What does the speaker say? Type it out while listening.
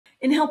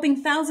In helping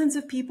thousands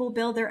of people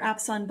build their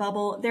apps on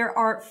Bubble, there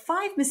are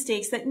 5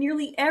 mistakes that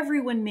nearly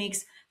everyone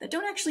makes that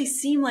don't actually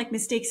seem like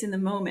mistakes in the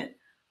moment,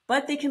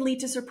 but they can lead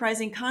to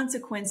surprising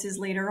consequences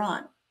later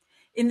on.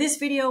 In this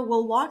video,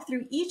 we'll walk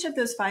through each of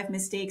those 5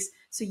 mistakes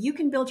so you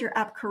can build your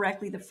app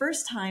correctly the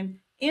first time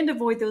and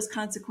avoid those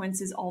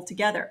consequences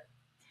altogether.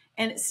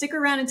 And stick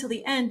around until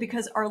the end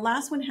because our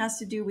last one has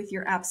to do with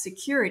your app's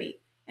security,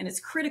 and it's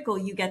critical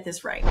you get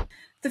this right.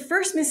 The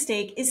first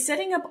mistake is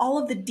setting up all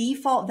of the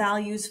default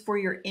values for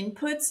your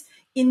inputs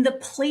in the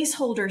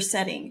placeholder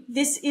setting.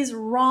 This is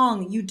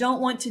wrong. You don't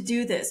want to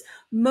do this.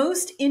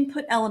 Most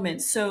input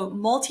elements, so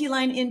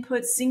multi-line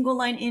inputs,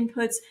 single-line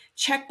inputs,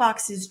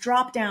 checkboxes,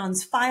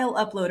 drop-downs, file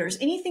uploaders,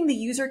 anything the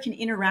user can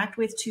interact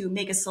with to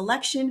make a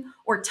selection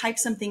or type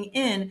something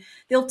in,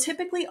 they'll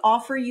typically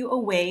offer you a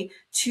way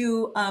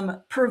to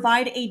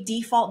provide a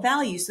default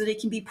value so that it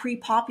can be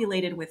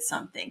pre-populated with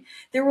something.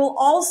 There will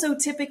also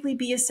typically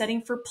be a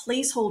setting for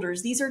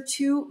placeholders. These are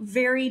 2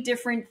 very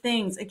different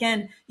things.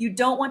 Again, you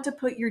don't want to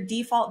put your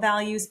default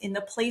values in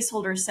the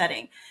placeholder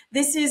setting.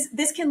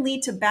 This can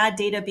lead to bad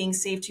data being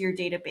saved to your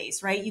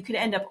database, right? You could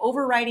end up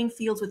overwriting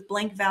fields with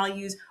blank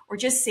values or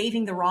just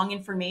saving the wrong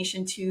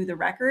information to the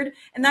record,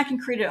 and that can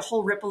create a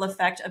whole ripple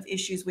effect of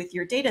issues with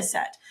your data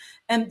set.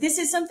 And this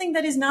is something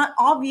that is not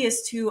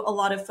obvious to a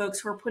lot of folks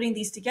who are putting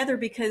these together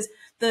because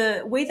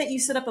the way that you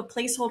set up a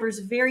placeholder is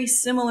very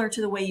similar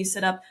to the way you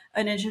set up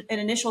an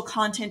initial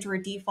content or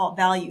a default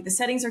value. The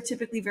settings are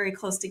typically very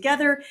close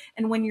together,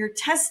 and when you're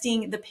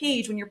testing the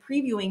page, when you're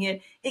previewing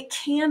it, it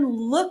can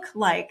look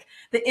like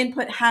the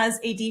input has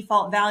a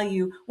default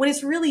value when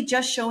it's really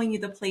just showing you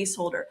the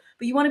placeholder.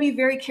 But you want to be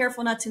very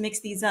careful not to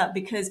mix these up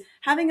because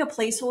having a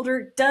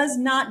placeholder does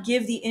not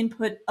give the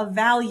input a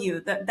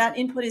value. That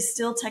input is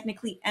still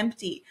technically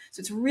empty. So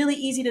it's really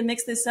easy to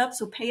mix this up.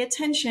 So pay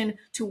attention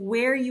to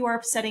where you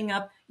are setting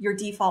up your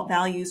default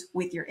values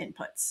with your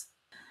inputs.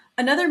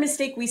 Another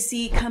mistake we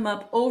see come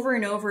up over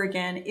and over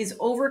again is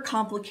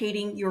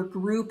overcomplicating your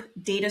group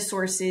data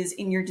sources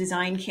in your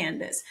design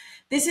canvas.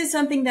 This is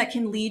something that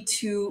can lead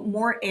to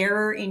more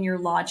error in your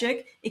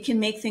logic. It can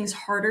make things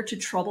harder to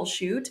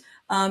troubleshoot.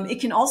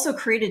 It can also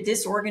create a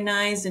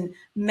disorganized and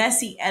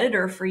messy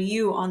editor for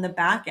you on the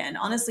back end.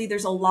 Honestly,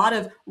 there's a lot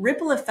of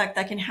ripple effect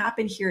that can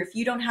happen here if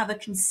you don't have a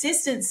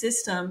consistent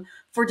system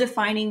for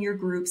defining your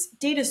group's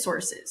data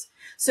sources.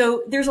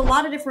 So there's a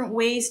lot of different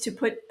ways to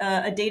put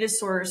a data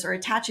source or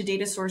attach a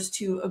data source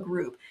to a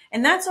group.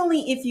 And that's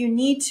only if you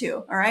need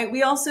to, all right?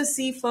 We also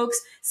see folks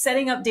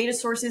setting up data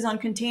sources on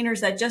containers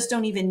that just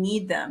don't even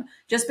need them.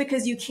 Just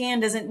because you can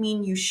doesn't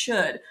mean you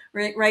should,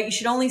 right? You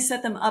should only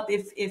set them up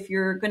if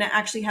you're going to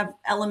actually have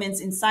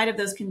elements inside of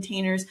those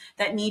containers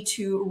that need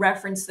to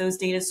reference those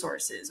data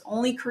sources.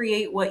 Only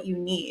create what you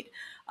need.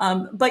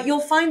 But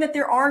you'll find that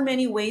there are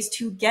many ways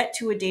to get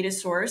to a data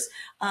source.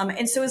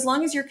 And so as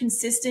long as you're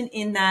consistent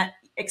in that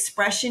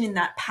expression, in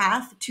that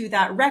path to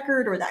that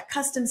record or that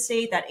custom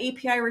state, that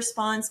API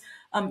response,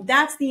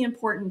 that's the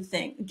important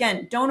thing.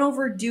 Again, don't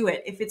overdo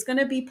it. If it's going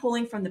to be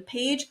pulling from the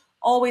page,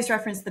 always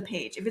reference the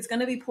page. If it's going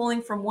to be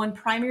pulling from one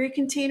primary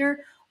container,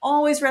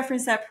 always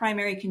reference that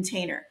primary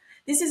container.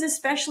 This is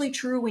especially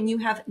true when you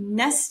have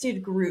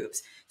nested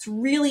groups. It's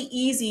really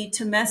easy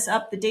to mess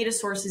up the data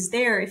sources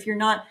there if you're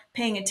not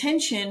paying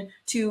attention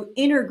to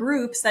inner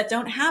groups that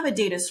don't have a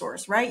data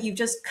source, right? You've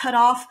just cut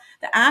off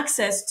the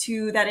access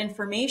to that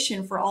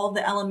information for all of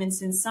the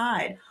elements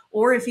inside.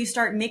 Or if you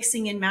start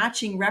mixing and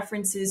matching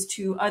references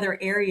to other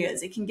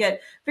areas, it can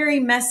get very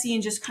messy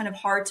and just kind of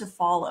hard to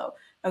follow.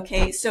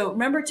 Okay, so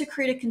remember to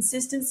create a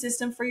consistent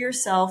system for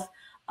yourself.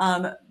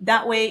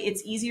 That way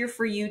it's easier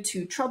for you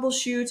to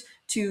troubleshoot,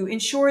 to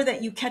ensure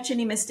that you catch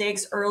any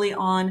mistakes early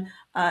on,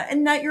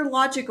 and that your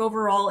logic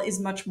overall is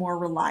much more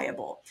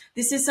reliable.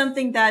 This is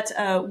something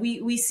that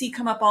we see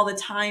come up all the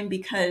time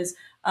because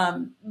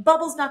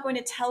Bubble's not going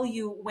to tell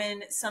you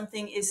when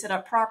something is set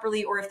up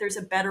properly or if there's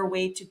a better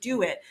way to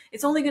do it.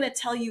 It's only going to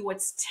tell you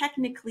what's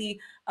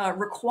technically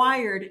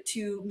required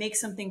to make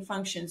something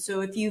function. So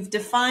if you've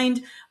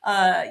defined,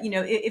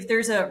 if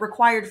there's a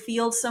required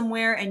field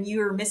somewhere and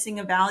you're missing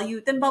a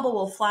value, then Bubble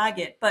will flag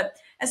it. But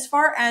as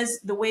far as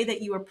the way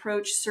that you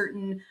approach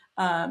certain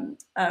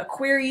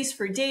queries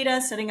for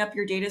data, setting up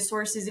your data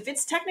sources, if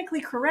it's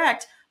technically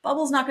correct,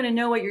 Bubble's not going to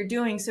know what you're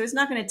doing. So it's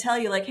not going to tell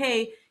you like,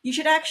 hey, you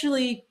should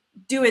actually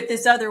do it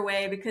this other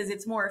way because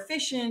it's more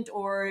efficient,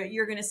 or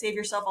you're going to save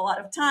yourself a lot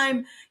of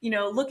time,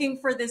 looking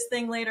for this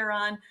thing later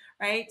on,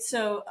 right?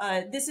 So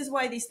this is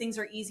why these things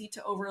are easy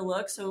to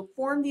overlook. So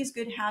form these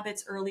good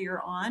habits earlier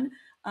on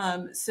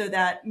so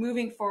that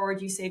moving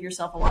forward, you save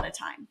yourself a lot of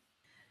time.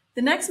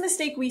 The next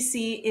mistake we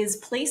see is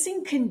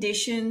placing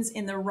conditions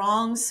in the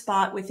wrong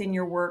spot within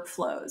your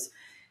workflows.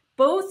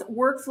 Both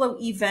workflow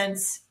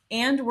events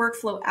and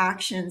workflow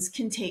actions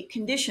can take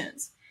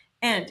conditions.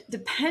 And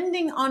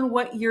depending on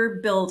what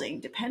you're building,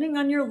 depending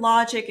on your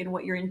logic and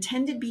what your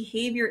intended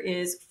behavior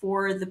is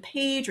for the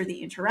page or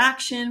the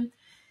interaction,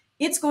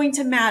 it's going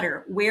to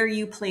matter where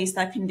you place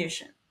that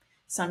condition.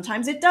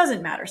 Sometimes it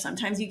doesn't matter.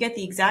 Sometimes you get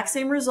the exact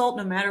same result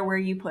no matter where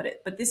you put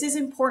it. But this is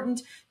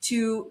important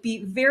to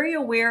be very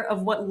aware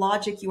of what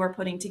logic you are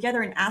putting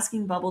together and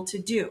asking Bubble to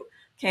do.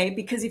 Okay,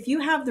 because if you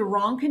have the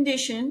wrong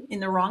condition in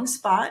the wrong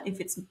spot, if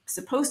it's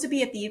supposed to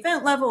be at the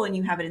event level and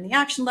you have it in the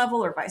action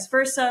level or vice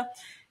versa,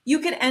 you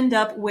could end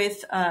up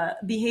with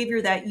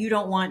behavior that you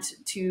don't want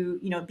to,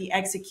 be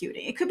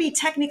executing. It could be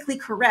technically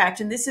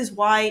correct, and this is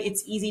why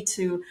it's easy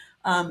to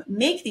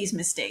make these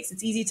mistakes.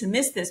 It's easy to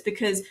miss this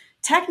because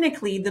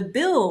technically the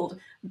build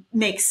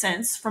makes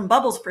sense from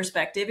Bubble's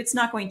perspective. It's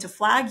not going to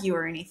flag you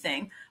or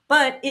anything,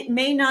 but it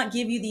may not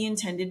give you the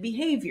intended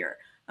behavior.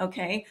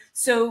 Okay,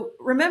 so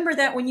remember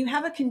that when you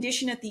have a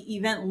condition at the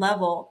event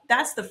level,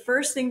 that's the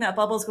first thing that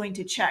Bubble's going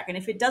to check. And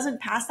if it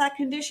doesn't pass that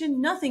condition,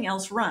 nothing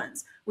else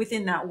runs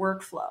within that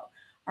workflow.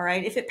 All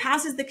right, if it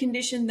passes the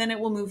condition, then it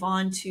will move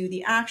on to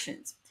the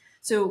actions.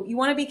 So you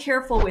want to be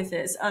careful with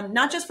this,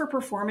 not just for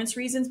performance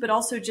reasons, but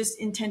also just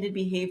intended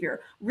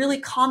behavior. Really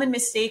common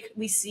mistake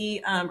we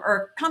see,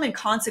 or common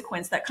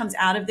consequence that comes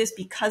out of this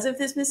because of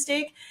this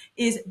mistake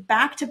is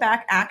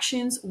back-to-back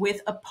actions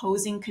with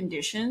opposing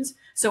conditions.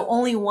 So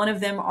only one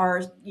of them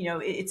are,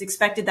 it's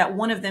expected that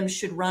one of them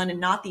should run and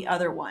not the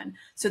other one.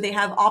 So they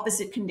have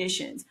opposite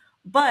conditions.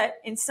 But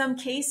in some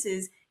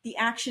cases, the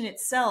action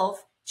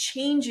itself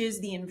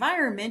changes the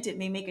environment. It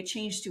may make a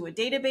change to a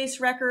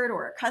database record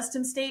or a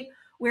custom state,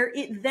 where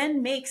it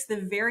then makes the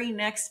very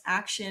next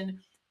action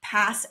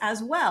pass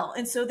as well.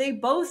 And so they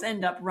both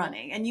end up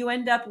running, and you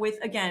end up with,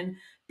 again,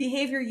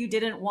 behavior you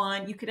didn't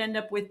want. You could end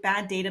up with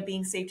bad data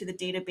being saved to the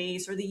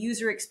database, or the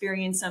user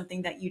experienced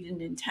something that you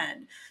didn't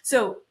intend.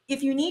 So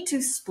if you need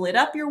to split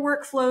up your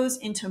workflows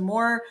into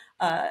more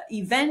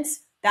events,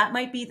 that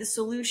might be the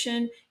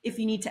solution. If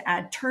you need to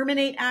add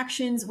terminate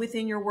actions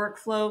within your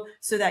workflow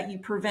so that you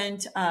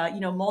prevent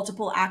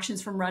multiple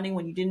actions from running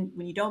when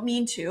you don't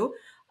mean to.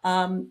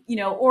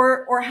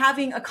 Or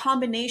having a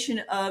combination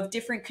of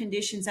different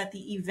conditions at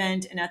the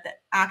event and at the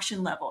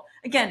action level.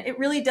 Again, it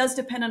really does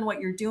depend on what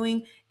you're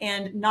doing,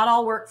 and not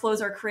all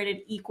workflows are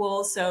created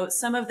equal. So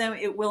some of them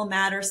it will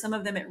matter, some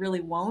of them it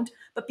really won't,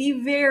 but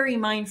be very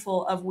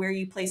mindful of where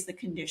you place the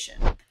condition.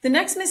 The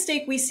next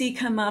mistake we see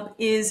come up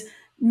is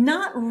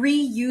not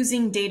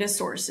reusing data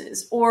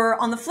sources, or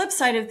on the flip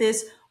side of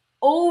this,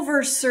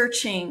 over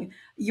searching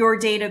your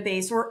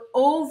database or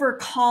over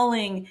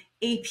calling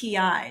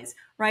APIs.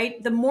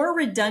 Right? The more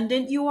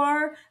redundant you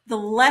are, the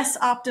less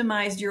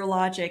optimized your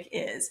logic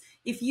is.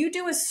 If you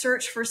do a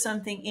search for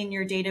something in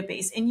your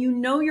database and you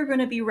know you're going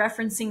to be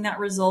referencing that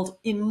result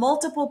in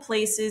multiple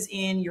places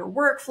in your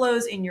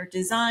workflows, in your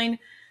design,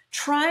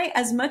 try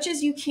as much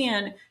as you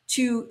can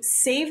to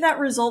save that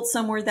result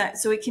somewhere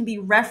so it can be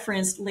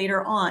referenced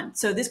later on.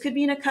 So this could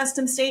be in a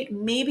custom state.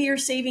 Maybe you're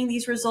saving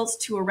these results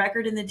to a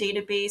record in the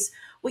database.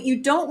 What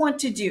you don't want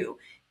to do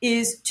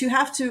is to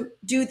have to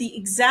do the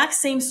exact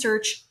same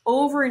search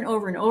over and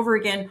over and over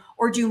again,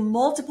 or do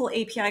multiple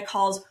API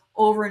calls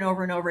over and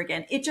over and over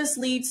again. It just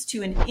leads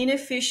to an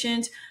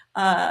inefficient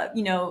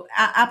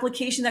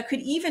application that could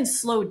even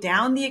slow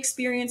down the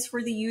experience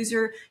for the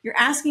user. You're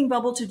asking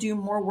Bubble to do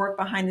more work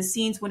behind the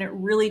scenes when it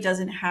really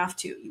doesn't have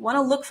to. You want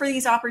to look for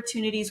these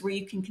opportunities where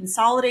you can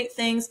consolidate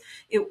things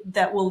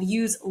that will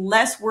use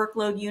less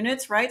workload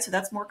units, right? So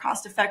that's more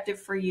cost effective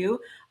for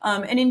you.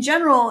 And in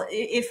general,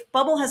 if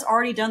Bubble has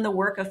already done the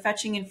work of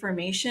fetching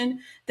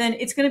information, then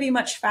it's going to be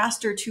much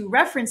faster to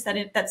reference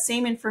that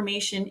same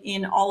information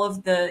in all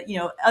of the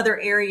other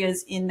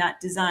areas in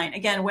that design.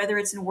 Again, whether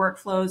it's in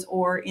workflows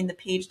or in the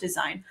page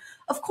design.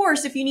 Of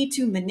course, if you need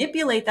to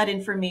manipulate that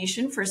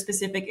information for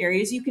specific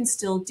areas, you can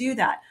still do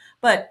that.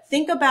 But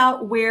think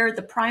about where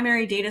the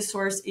primary data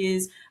source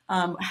is,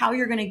 how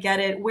you're going to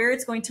get it, where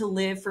it's going to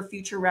live for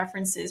future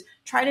references.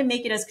 Try to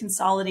make it as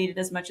consolidated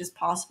as much as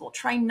possible.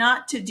 Try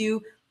not to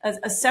do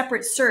a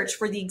separate search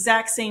for the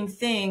exact same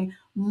thing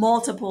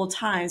multiple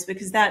times,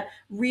 because that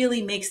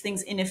really makes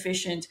things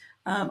inefficient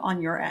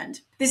on your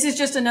end. This is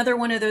just another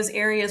one of those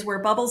areas where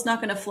Bubble's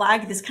not going to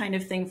flag this kind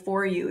of thing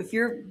for you. If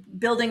you're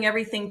building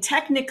everything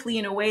technically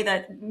in a way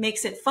that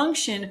makes it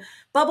function,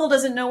 Bubble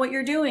doesn't know what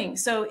you're doing.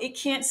 So it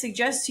can't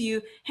suggest to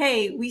you,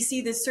 hey, we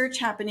see this search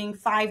happening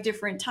 5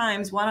 different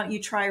times. Why don't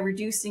you try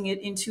reducing it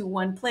into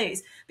one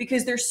place?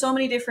 Because there's so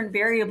many different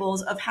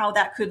variables of how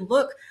that could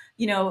look,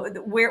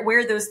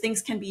 where those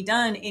things can be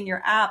done in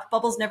your app.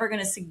 Bubble's never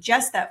going to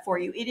suggest that for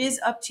you. It is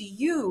up to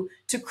you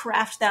to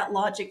craft that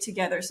logic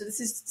together. So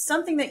this is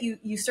something that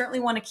you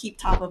certainly want to keep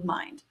top of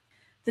mind.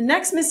 The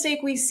next mistake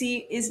we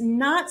see is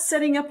not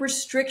setting up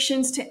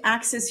restrictions to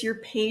access your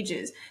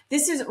pages.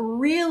 This is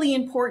really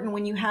important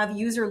when you have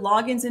user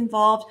logins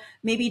involved,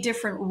 maybe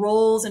different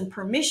roles and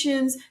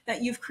permissions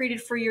that you've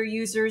created for your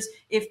users.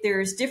 If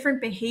there's different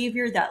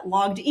behavior that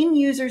logged in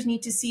users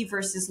need to see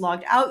versus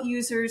logged out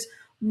users.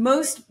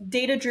 Most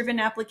data-driven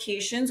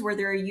applications where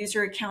there are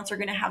user accounts are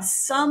going to have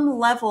some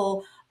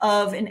level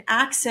of an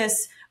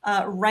access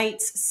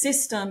rights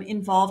system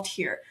involved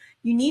here.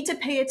 You need to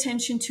pay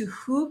attention to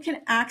who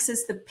can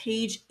access the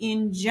page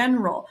in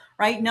general,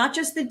 right? Not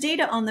just the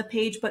data on the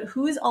page, but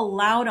who is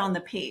allowed on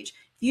the page.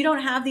 If you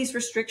don't have these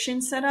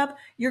restrictions set up,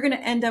 you're going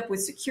to end up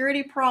with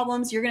security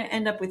problems. You're going to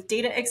end up with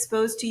data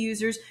exposed to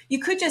users. You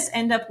could just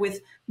end up with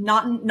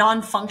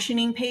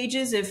non-functioning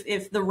pages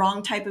if the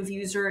wrong type of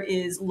user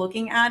is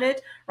looking at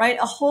it, right?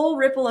 A whole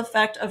ripple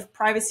effect of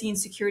privacy and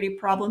security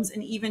problems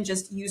and even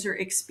just user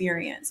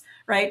experience,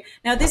 right?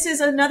 Now, this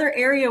is another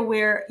area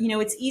where,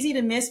 it's easy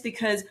to miss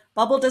because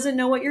Bubble doesn't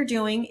know what you're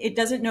doing. It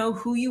doesn't know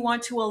who you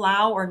want to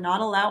allow or not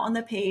allow on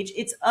the page.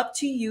 It's up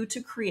to you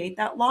to create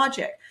that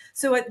logic.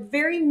 So at the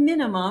very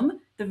minimum,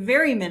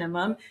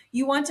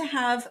 you want to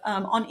have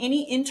on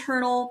any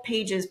internal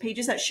pages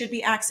that should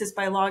be accessed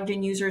by logged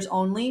in users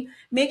only,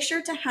 make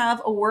sure to have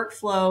a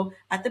workflow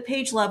at the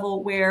page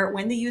level where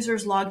when the user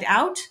is logged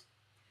out,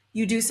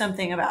 you do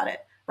something about it,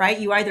 right?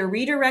 You either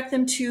redirect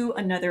them to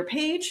another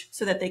page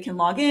so that they can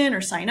log in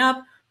or sign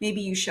up.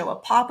 Maybe you show a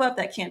pop-up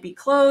that can't be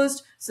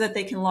closed so that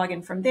they can log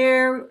in from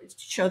there,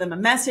 show them a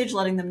message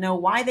letting them know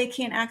why they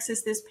can't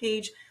access this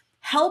page.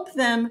 Help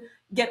them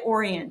get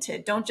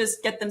oriented. Don't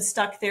just get them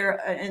stuck there.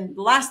 And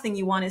the last thing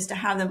you want is to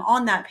have them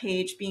on that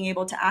page being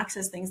able to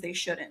access things they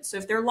shouldn't. So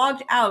if they're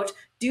logged out,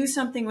 do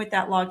something with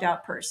that logged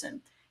out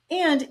person.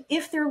 And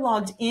if they're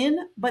logged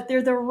in, but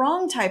they're the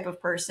wrong type of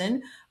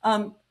person,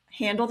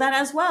 handle that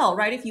as well,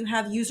 right? If you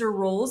have user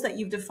roles that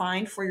you've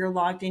defined for your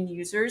logged in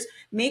users,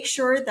 make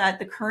sure that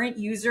the current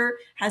user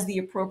has the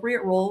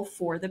appropriate role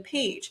for the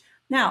page.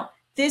 Now,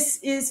 this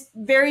is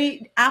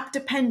very app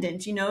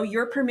dependent.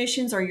 Your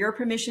permissions are your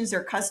permissions.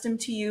 They're custom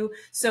to you.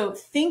 So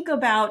think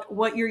about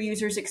what your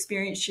user's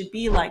experience should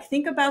be like.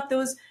 Think about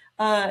those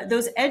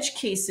edge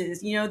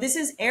cases. This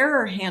is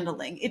error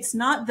handling. It's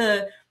not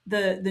the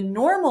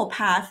normal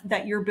path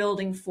that you're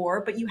building for,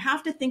 but you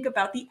have to think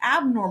about the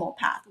abnormal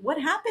path. What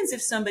happens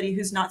if somebody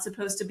who's not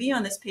supposed to be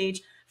on this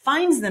page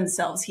finds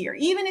themselves here?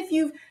 Even if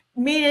you've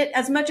made it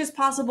as much as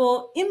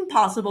possible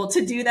impossible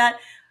to do that,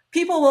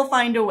 people will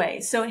find a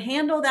way. So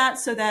handle that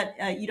so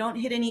that you don't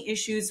hit any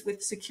issues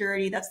with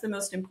security. That's the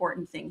most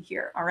important thing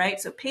here. All right.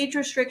 So page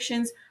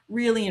restrictions,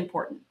 really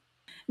important.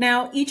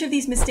 Now, each of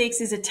these mistakes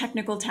is a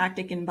technical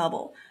tactic in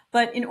Bubble,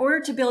 but in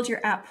order to build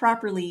your app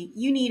properly,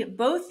 you need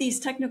both these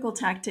technical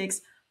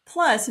tactics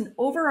plus an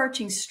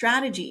overarching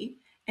strategy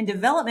and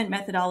development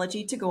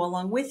methodology to go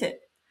along with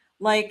it,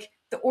 like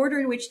the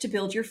order in which to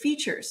build your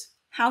features,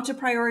 how to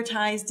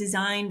prioritize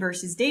design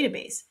versus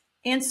database,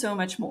 and so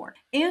much more.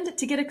 And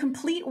to get a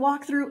complete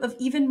walkthrough of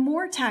even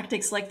more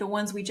tactics like the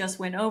ones we just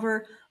went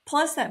over,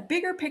 plus that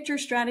bigger picture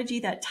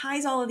strategy that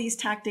ties all of these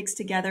tactics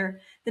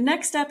together, the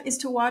next step is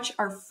to watch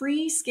our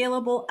free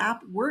scalable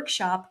app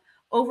workshop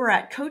over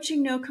at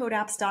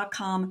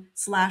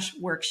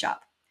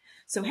coachingnocodeapps.com/workshop.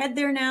 So head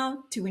there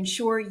now to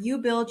ensure you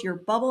build your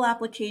Bubble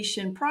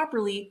application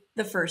properly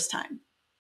the first time.